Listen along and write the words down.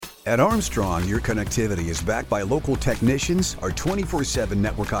At Armstrong, your connectivity is backed by local technicians, our 24/7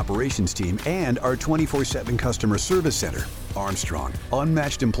 network operations team, and our 24/7 customer service center. Armstrong,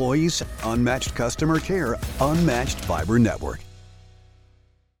 unmatched employees, unmatched customer care, unmatched fiber network.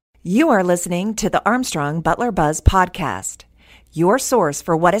 You are listening to the Armstrong Butler Buzz podcast, your source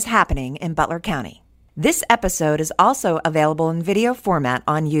for what is happening in Butler County. This episode is also available in video format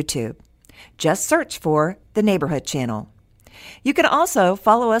on YouTube. Just search for the Neighborhood Channel. You can also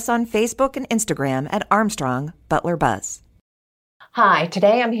follow us on Facebook and Instagram at Armstrong Butler Buzz. Hi,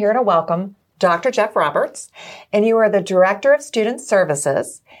 today I'm here to welcome Dr. Jeff Roberts, and you are the Director of Student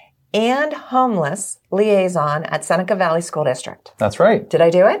Services and Homeless Liaison at Seneca Valley School District. That's right. Did I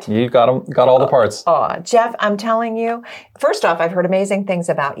do it? You got all the parts. Oh, Jeff, I'm telling you, first off, I've heard amazing things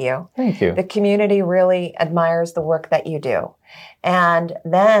about you. Thank you. The community really admires the work that you do. And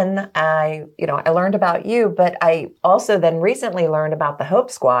then I learned about you, but I also then recently learned about the Hope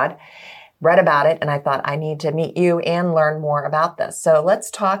Squad, read about it, and I thought I need to meet you and learn more about this. So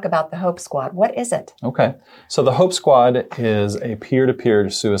let's talk about the Hope Squad. What is it? Okay. So the Hope Squad is a peer-to-peer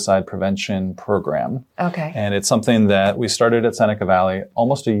suicide prevention program. Okay. And it's something that we started at Seneca Valley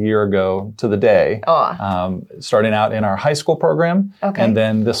almost a year ago to the day, starting out in our high school program. Okay. And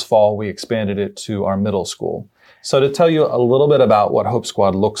then this fall, we expanded it to our middle school. So to tell you a little bit about what Hope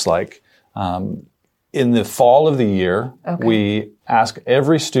Squad looks like, in the fall of the year, we ask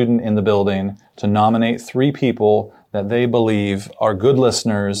every student in the building to nominate 3 people that they believe are good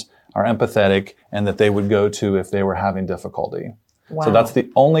listeners, are empathetic, and that they would go to if they were having difficulty. Wow. So that's the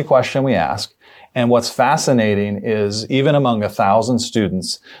only question we ask. And what's fascinating is even among 1,000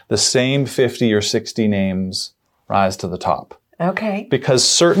 students, the same 50 or 60 names rise to the top. Okay. Because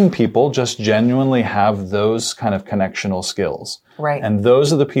certain people just genuinely have those kind of connectional skills. Right. And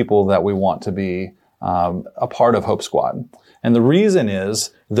those are the people that we want to be a part of Hope Squad. And the reason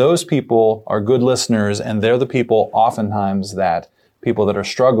is those people are good listeners, and they're the people oftentimes that people that are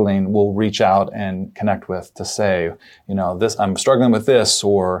struggling will reach out and connect with to say, I'm struggling with this,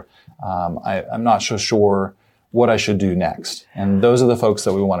 or I'm not so sure what I should do next. And those are the folks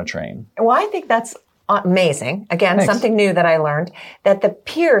that we want to train. Well, I think that's amazing. Again, Thanks. Something new that I learned, that the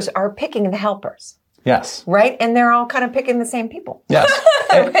peers are picking the helpers. Yes. Right? And they're all kind of picking the same people. Yes.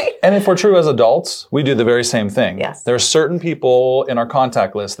 Right? And if we're true as adults, we do the very same thing. Yes. There are certain people in our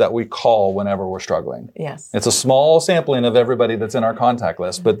contact list that we call whenever we're struggling. Yes. It's a small sampling of everybody that's in our contact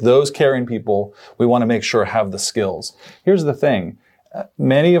list, but those caring people, we want to make sure have the skills. Here's the thing.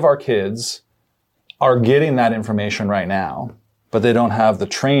 Many of our kids are getting that information right now, but they don't have the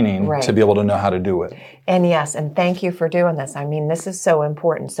training to be able to know how to do it. And yes, and thank you for doing this. I mean, this is so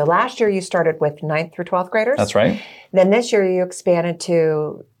important. So last year you started with 9th through 12th graders? That's right. Then this year you expanded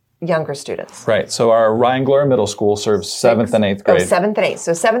to younger students. Right. So our Ryan Gloria Middle School serves 7th and 8th grade. 7th and 8th.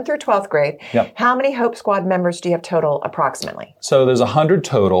 So 7th through 12th grade. Yep. How many Hope Squad members do you have total approximately? So there's 100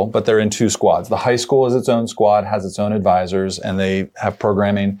 total, but they're in 2 squads. The high school is its own squad, has its own advisors, and they have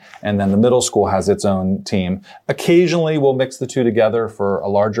programming. And then the middle school has its own team. Occasionally, we'll mix the 2 together for a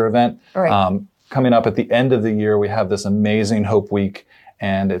larger event. Right. Coming up at the end of the year, we have this amazing Hope Week,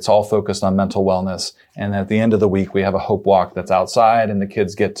 and it's all focused on mental wellness. And at the end of the week, we have a Hope Walk that's outside, and the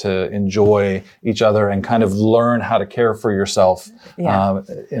kids get to enjoy each other and kind of learn how to care for yourself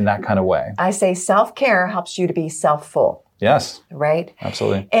in that kind of way. I say self-care helps you to be self-full. Yes. Right?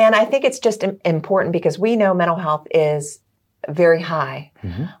 Absolutely. And I think it's just important because we know mental health is very high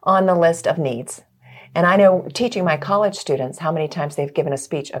on the list of needs. And I know teaching my college students how many times they've given a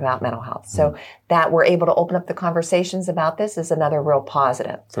speech about mental health. So that we're able to open up the conversations about this is another real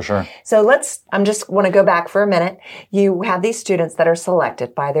positive. For sure. So I'm just want to go back for a minute. You have these students that are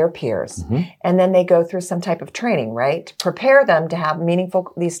selected by their peers, and then they go through some type of training, right? To prepare them to have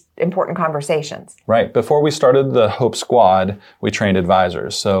these important conversations. Right. Before we started the Hope Squad, we trained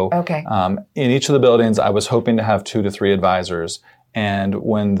advisors. So in each of the buildings, I was hoping to have 2 to 3 advisors. And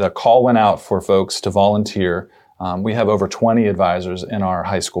when the call went out for folks to volunteer, we have over 20 advisors in our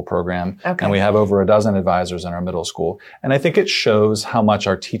high school program, and we have over a dozen advisors in our middle school. And I think it shows how much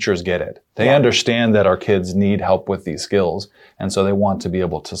our teachers get it. They understand that our kids need help with these skills, and so they want to be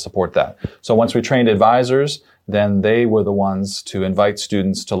able to support that. So once we trained advisors, then they were the ones to invite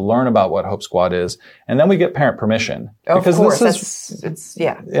students to learn about what Hope Squad is, and then we get parent permission. Of course, this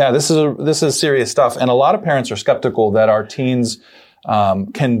is serious stuff, and a lot of parents are skeptical that our teens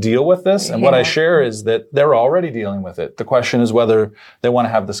can deal with this. And what I share is that they're already dealing with it. The question is whether they want to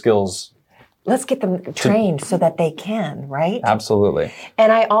have the skills let's get them trained so that they can, right? Absolutely.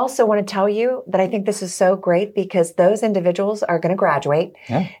 And I also want to tell you that I think this is so great because those individuals are going to graduate.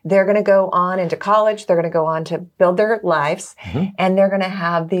 Yeah. They're going to go on into college. They're going to go on to build their lives. And they're going to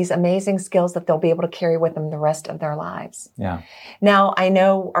have these amazing skills that they'll be able to carry with them the rest of their lives. Yeah. Now, I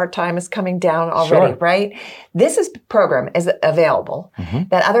know our time is coming down already, right? This program is available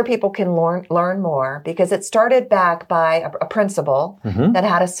that other people can learn more because it started back by a principal that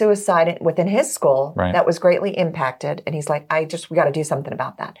had a suicide within his school that was greatly impacted. And he's like, we got to do something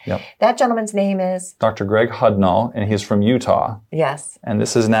about that. Yep. That gentleman's name is? Dr. Greg Hudnall, and he's from Utah. Yes. And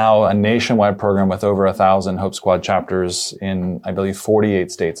this is now a nationwide program with over 1,000 Hope Squad chapters in, I believe,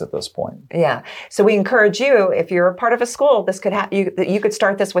 48 states at this point. Yeah. So we encourage you, if you're a part of a school, this could you could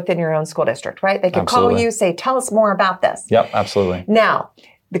start this within your own school district, right? They could call you, say, tell us more about this. Yep, absolutely. Now,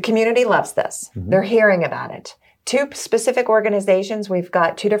 the community loves this. They're hearing about it. 2 specific organizations. We've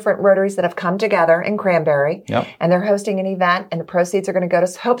got 2 different Rotaries that have come together in Cranberry, and they're hosting an event, and the proceeds are going to go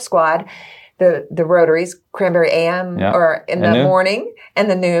to Hope Squad. The Rotaries, Cranberry AM, or in the morning, and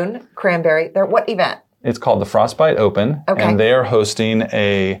the noon, Cranberry. What event? It's called the Frostbite Open, and they are hosting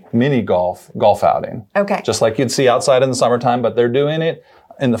a mini golf outing. Okay. Just like you'd see outside in the summertime, but they're doing it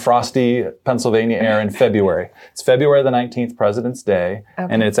in the frosty Pennsylvania air in February. It's February the 19th, President's Day,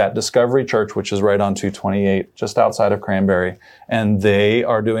 and it's at Discovery Church, which is right on 228, just outside of Cranberry. And they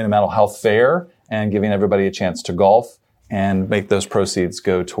are doing a mental health fair and giving everybody a chance to golf and make those proceeds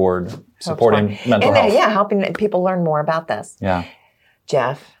go toward supporting mental health. Yeah, helping people learn more about this. Yeah.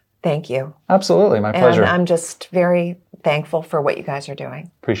 Jeff, thank you. Absolutely, my pleasure. And I'm just very thankful for what you guys are doing.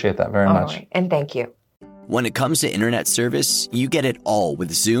 Appreciate that very much. Right. And thank you. When it comes to internet service, you get it all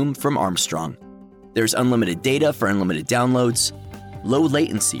with Zoom from Armstrong. There's unlimited data for unlimited downloads, low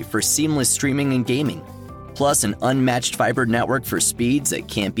latency for seamless streaming and gaming, plus an unmatched fiber network for speeds that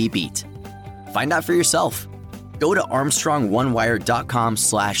can't be beat. Find out for yourself. Go to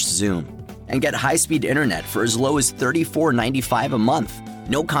armstrongonewire.com/Zoom and get high-speed internet for as low as $34.95 a month.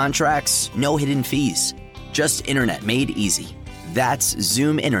 No contracts, no hidden fees. Just internet made easy. That's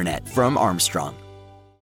Zoom Internet from Armstrong.